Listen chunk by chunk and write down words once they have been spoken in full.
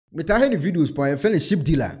Me ta any videos pa a ship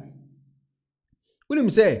dealer. When him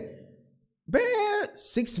say, be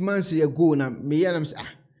 6 months ago na me and say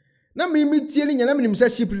na me tieni nya na me say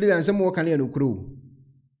ship dealer and some more can no crew.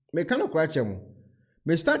 Me kan okwa chem.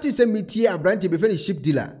 Me start say me tie abrante be friend ship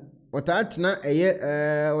dealer. Wata na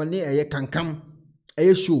oni kankam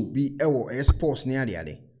show bi ewo sports ne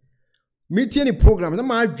ade. Me tieni program na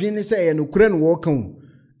ma adwene say no kura no work on.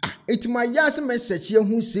 It my yas message here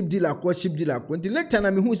who ship dealer ko ship dealer ko. Until later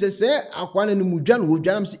na me who say akwane no mudwan wo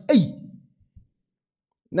dwanam say eh.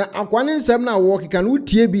 Na akwane nsem na work kan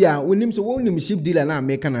utie bia onim so wonim ship dealer na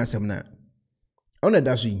make na nsem na ona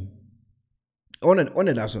daso yi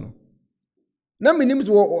ona daso no na menim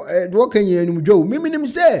so do kan ye enum dwo menim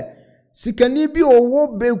se sikani bi owo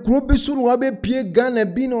be kuro bi so no be pie Ghana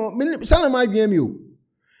bi no sana ma adwen mi o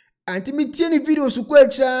anti me tie ni video so ko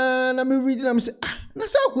akira na me read na me se na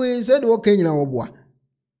sa ko se do kan nyina wo boa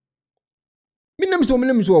menim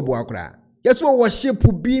so wo boa kra yeso wo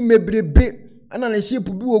shape bi mebrebe ana na ship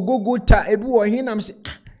bi wo gogo ta ebi wo hinam se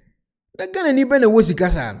na Ghana ni be na wo sika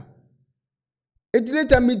sa no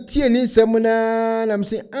etileta me tie ni nsem na me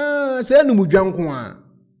se se no mudwan ko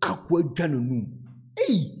akwa dwa no nu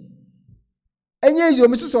enye yo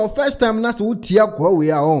me so first time na so tie akwa we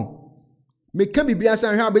a me ka bibia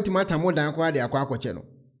san hwa beti mata modan akwa de akwa akwache no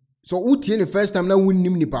so wo tie ni first time na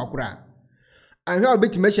wonnim ni pa akura ahwa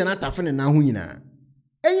beti me hye na atafene na ho nyina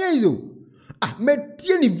enye yo me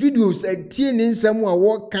tie ni videos tie ni nsem a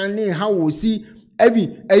wo kan ni how we see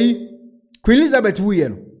Queen Elizabeth we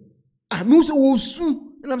no me so wo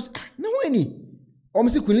su na me na wani o me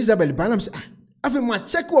see Queen Elizabeth ba na me afi ma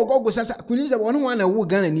check wo gogo sasa Queen Elizabeth won wan na wo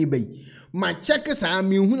Ghana ni bai ma check sa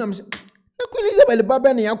me hu na me na Queen Elizabeth ba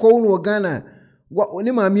ba na yakwo wo Ghana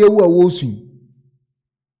oni ma me ewu a wo su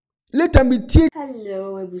later me tie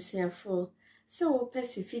hello ebusiafo so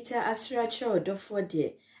pesifita asracha odofo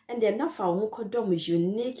de and they're not for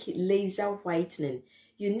unique laser whitening.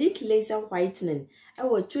 Unique laser whitening.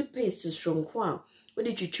 Our toothpaste strong kwa. What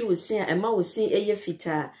did you choose? Say, and ma was saying a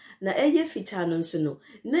fita. Na fita non sono.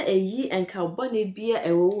 Na and carboni beer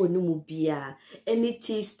a wo no beer. Any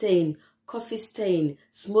tea stain, coffee stain,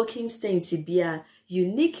 smoking stain beer.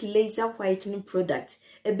 Unique laser whitening product.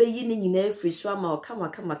 Ebe yini nyina free swama or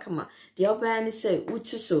kama. The other say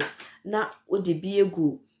utu so na odi be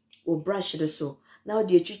gu or brush the so. Now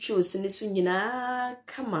the chuchu sinisu nyina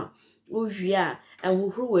kama uwia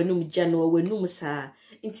and who wenum jano wenum sa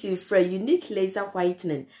into for unique laser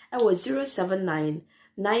whitening. I was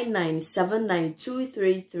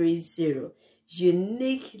 07999792330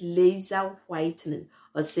 unique laser whitening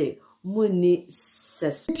or say muni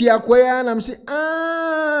ses tia kwaya na mse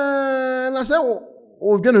na se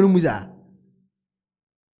o dwana no muza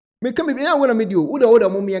me kam be ya wona me dio uda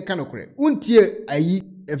mo me kan okre untie ayi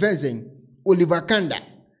efensen Oliver Kanda,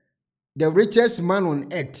 the richest man on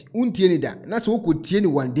earth, untie da. Na so ko tie ni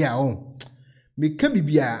one day on. Me ka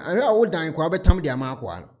bibia, anwa wo dan kwa betam de ama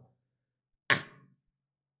kwa.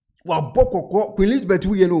 Wa bokoko, Queen Elizabeth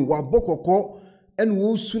we no, wa bokoko and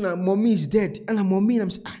wo suna mommy is dead. And mommy am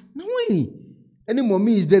say na we. Any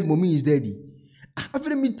mommy is dead,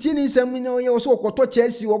 after me tie ni sam no ye so okoto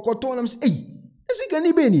Chelsea, okoto na say esi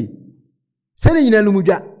gani be ni. Se ni nyina no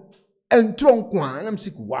mudwa. Entron kwa na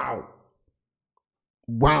msik wow.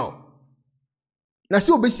 Na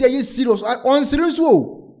si obesi aye serious on serious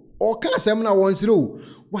wo. O ka asem na won serious.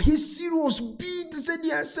 Wa ye serious be to say the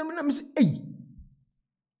asem na me say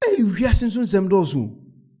we are senso sem do so.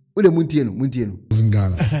 O de muntie no.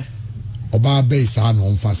 Ghana. Oba be sa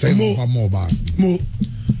no mfa say no fa mo ba. Mo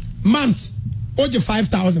month oje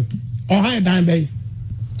 5,000 or higher than bay.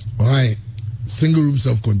 Why? Single room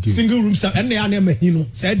self-contained. Single room self. And they are never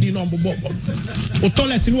said the number. O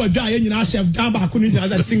toilet in what guy in our chef down back on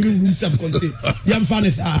that single room self-contained. Young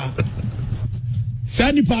fans are.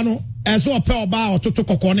 Sandy Pano as well pair bar or to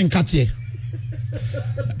cocoon and catty.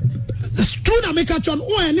 Student make a chon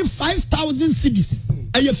or any 5,000 cities.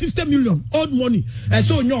 And you 50 million old money. And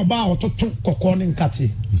so your bar or to cocoon and catty.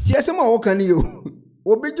 Yes, I'm all can you.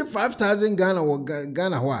 Or bet you 5,000 Ghana or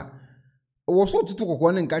Ghana. Or so to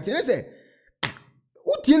cocoon and catty. I say.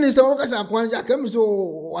 Utini sa waka sa kwanja kemi so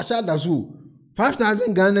washada su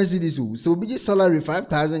 5,000 Ghana cedis so biji salary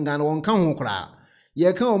 5,000 Ghana won kan ho kra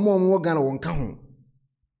ye kan omo Ghana won kan ho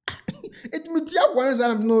it me tia kwana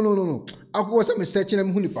sa no akwo sa me search na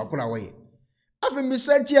me huni pakura waye afi me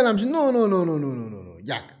search na me no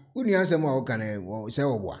Jack uni answer ma o kan say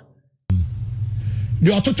oboa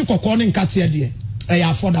the ototo kokon nkate de e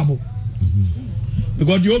affordable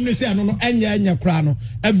because the omni say no enya kra no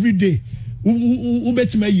every day who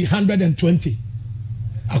bet me 120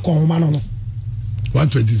 akon ma no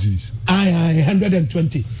 120 cities.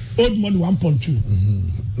 120 Old money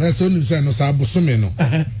 1.2. Let's only say no sabosome no.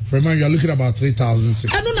 For man, you are looking about 3,000.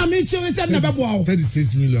 I don't know. Me too. It's never wow.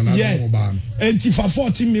 36 million. Yes. And for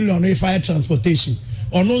 14 million if I transportation.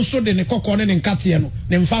 Or no so the kokone and katiano.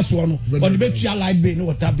 Then fast one. Or the bet you light bay no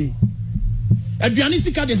water bay. At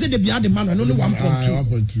Bianisika they say they be the man and only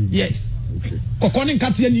 1.2. Yes. Okay. Kokone and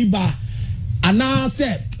katiano ba. And now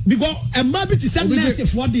say because a maybe to send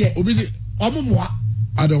nurse for there.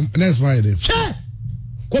 Adam next Friday. Che.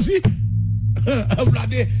 Kofi.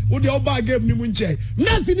 Brother, what the oba game ni munche.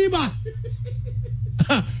 Nurse ni ba.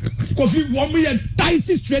 Kofi one million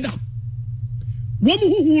dicey straight up. One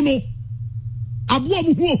who no. Abu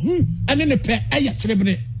who and then a pair aya treble.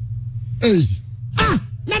 Hey.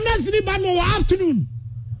 Na nurse ni ba no afternoon.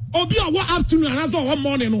 Obi a what afternoon and that's one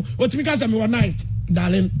morning no. What me cause me one night,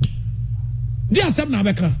 darling. Dia sab na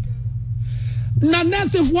beka. Na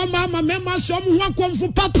nurse if one mama mema show me one come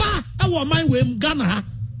for papa. I want mine we Ghana ha.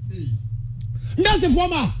 Nurse if one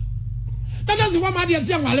ma. Na nurse if one ma dia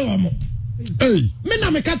si anwale wo mo. Hey. Me na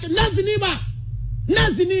me catch nurse ni ba.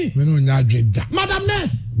 Nurse ni. Me no nya dweda. Madam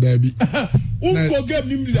nurse. Baby. Unko game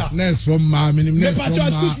ni mi da. Nurse from ma, me nurse from ma.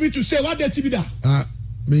 Excuse me to say what they TV da.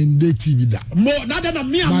 Me de TV da. Mo na da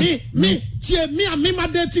me tie me ma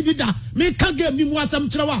de TV da. Me ka game ni mu asam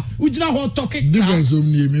kire wa. Ujira ho talking. Difference of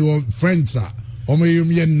me want friends are. Omo yum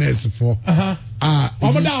nurse for.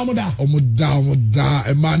 Omoda.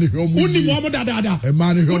 A man who uni mo da. A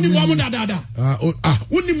man who uni mo da.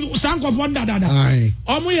 Uni sanko fo da.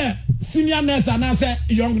 Omo ye senior nurse and say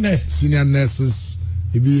young nurse. Senior nurses.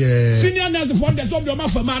 Senior nurse for the top of my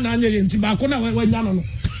for man and ye nti ba ko na we nya no.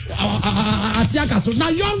 Atiaka so na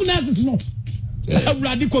young nurses no.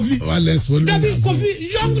 Awurade Kofi. Dabi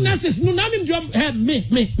Kofi young nurses no na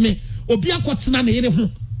me obi akotena na yere ho.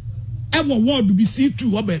 Ewo word be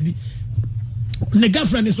C2 o baby. Ne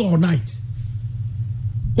girlfriend is all night.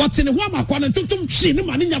 What in the one makwana tutum shi ni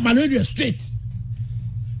mani nya malaria straight.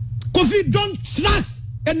 Kofi don't trust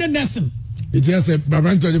any nursing. It just a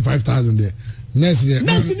 25,000 there. Nursing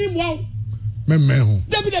ni wow. Me ho.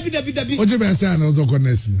 Dabi. What you been saying also ko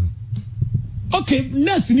nursing. Okay,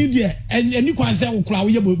 nursing ni there and you can say ukura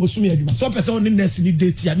we bosumi adwuma. So person on nursing ni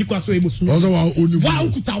date ya ni kwa so e bosumi. Also wa oni. Wa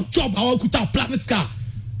ukuta job, wa ukuta private car.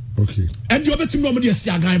 Okay. And you betim no mo dey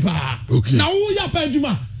sia gan pa. Okay. Na wo ya pa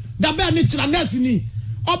adwuma. Da be ni kira nurse ni.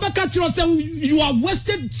 Obeka kira say you are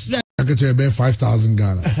wasted. I get you be 5,000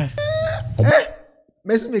 Ghana.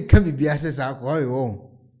 Mesi me kan bibia se sa ko yo.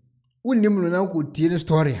 Unim no na ko tie ni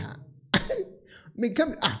story ha. Me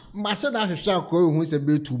kan ma se da hwehwe ko hu se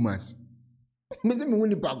be 2 months. Mesi me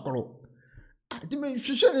woni pa koro. Ti me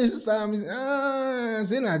hwehwe ni sa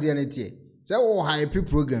se na de na tie. Se wo hype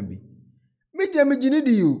program bi. Me jini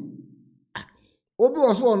di you. Obi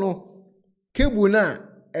oso no cable na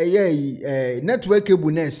network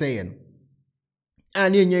cable na eseye no.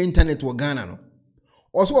 Ani enye internet wo Ghana no.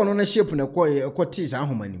 Oso no na shape na kwoti sa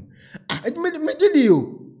ahomanim. Me jidi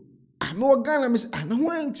you. Me wo Ghana me na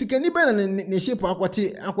ho sikani be na ne shape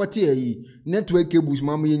akwoti network cables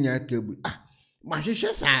ma me nya cable. Ma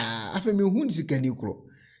hwehwe sa afa me hu sikani kro.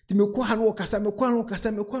 Ti me kwa no kasa me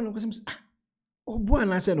obo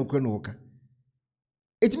ana se no kro no ka.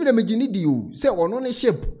 Etimi da megini di o se ono ne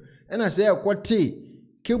shape na se ekote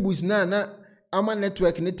cables na ama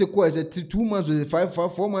network ne te ko as 2 months or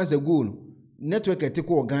 4 months ago no network te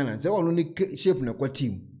ko Ghana se ono ne shape na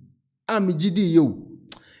kwatim megidi yo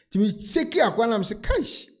timi seki akwa na mse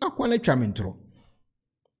cash akwa na twa mentro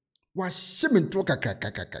wa shementro kaka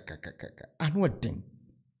anu odin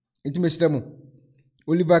etimi sremo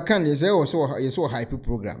Oliver Kahn ye so hype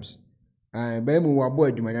programs by mu wa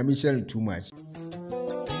boy aduma ya me share too much.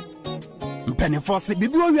 Penifose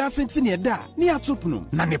bibio wi asenti ne da ne atopno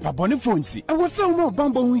na ne pabone fonti e wo se wo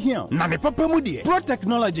bambo hu hia na ne papa mu de Pro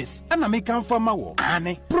Technologies ana me kan fama wo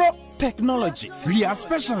ane Pro Technologies. We are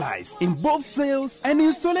specialized in both sales and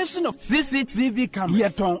installation of CCTV cameras.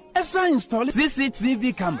 Yeton esa install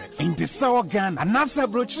CCTV cameras in the South Ghana and NASA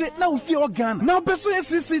brochure na ufi Ghana. Now beso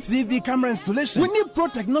CCTV camera installation. We need Pro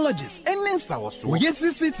Technologies and Nensa also. We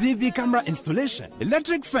CCTV camera installation,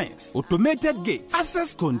 electric fence, automated gate,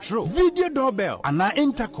 access control, video doorbell, and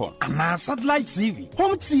intercom, and satellite TV,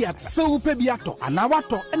 home theater, so upebiato, and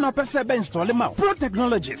wato, and our pesebe install them out. Pro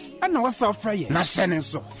Technologies and our software. Na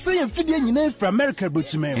shenenso. Say fidie nyina from America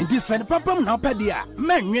brochime and this and papa na opedia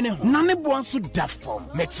man nwene ho na ne bo anso da form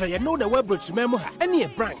me che no the web brochime mu ha ene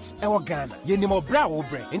branch e wo Ghana ye ni mo bra wo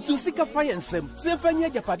bre into sika fire nsem se fanya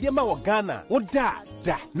japade ma wo Ghana wo da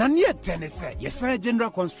da. Na near tenese, yes,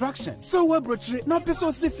 general construction. So we broche no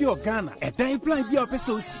peso si fi Ghana. E dan plan bi o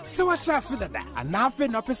peso si. So wa sha se dada. Anafe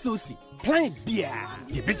no peso si. Plan bia.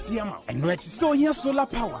 Ye besi ama. Eno echi so here solar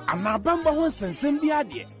power. Anabamba ho nsensem bi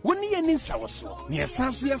ade. Woni ye ni nsawo so. Ne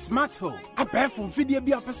esanso ye smart home. Abefo mfidie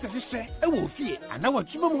bi o peso hye. E wo fie. Ana wa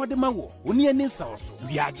twuma mo de ma wo. Woni ye ni nsawo so.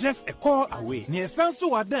 We are just a call away. Ne esanso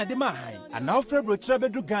wa dan de ma han. Ana ofre broche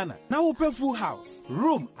bedu Ghana. Na wo pe full house,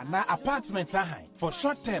 room ana apartment ahan. For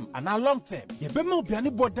short term and a long term, ye be mo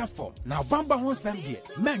biani border form. Now bamba hon sem die,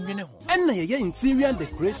 man wene ho. And na ye interior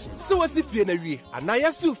decoration. So what's if ye na wie? And na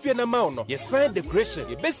ye su fie na ma no. Ye sign decoration,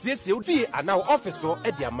 ye be sie fie and now office or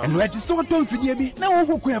e dia ma. And ready so ton fidie bi. Na wo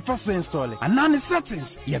ho ko fa so install. And na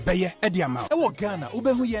settings ye be ye e dia ma. E wo Ghana, wo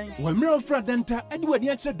be hu yen. Wo mre ofra denta e de wani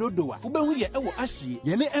a che dodoa. Wo be hu ye e wo ahye.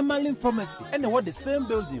 Ye ne Emalin Pharmacy and what the same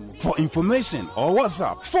building. For information or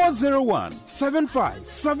WhatsApp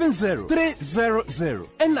 401-7570-300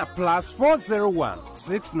 and a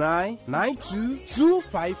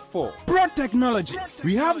 +401-6992-254. Pro Technologies.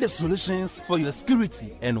 We have the solutions for your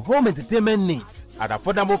security and home entertainment needs at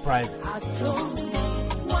affordable prices.